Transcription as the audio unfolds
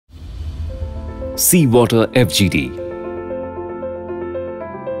Seawater FGD.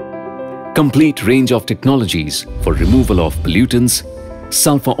 Complete range of technologies for removal of pollutants,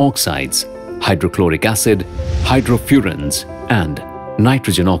 sulfur oxides, hydrochloric acid, hydrofurans and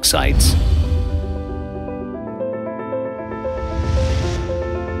nitrogen oxides.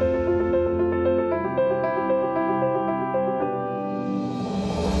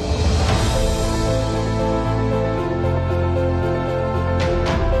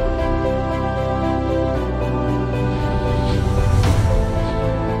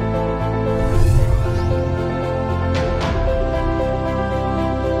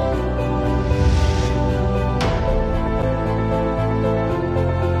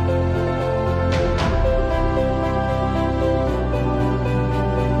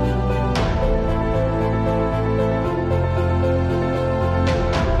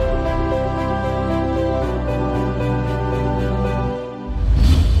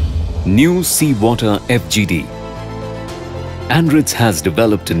 New Seawater FGD. ANDRITZ has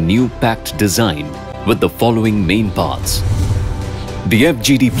developed a new packed design with the following main parts. The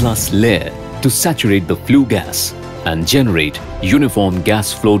FGD Plus layer to saturate the flue gas and generate uniform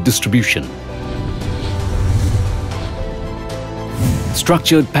gas flow distribution.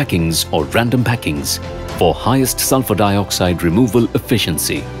 Structured packings or random packings for highest sulfur dioxide removal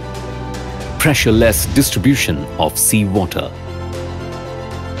efficiency. Pressure-less distribution of seawater.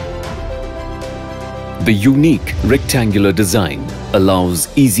 The unique rectangular design allows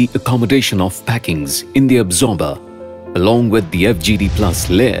easy accommodation of packings in the absorber along with the FGD Plus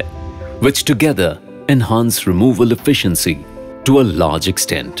layer, which together enhance removal efficiency to a large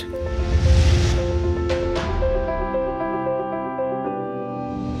extent.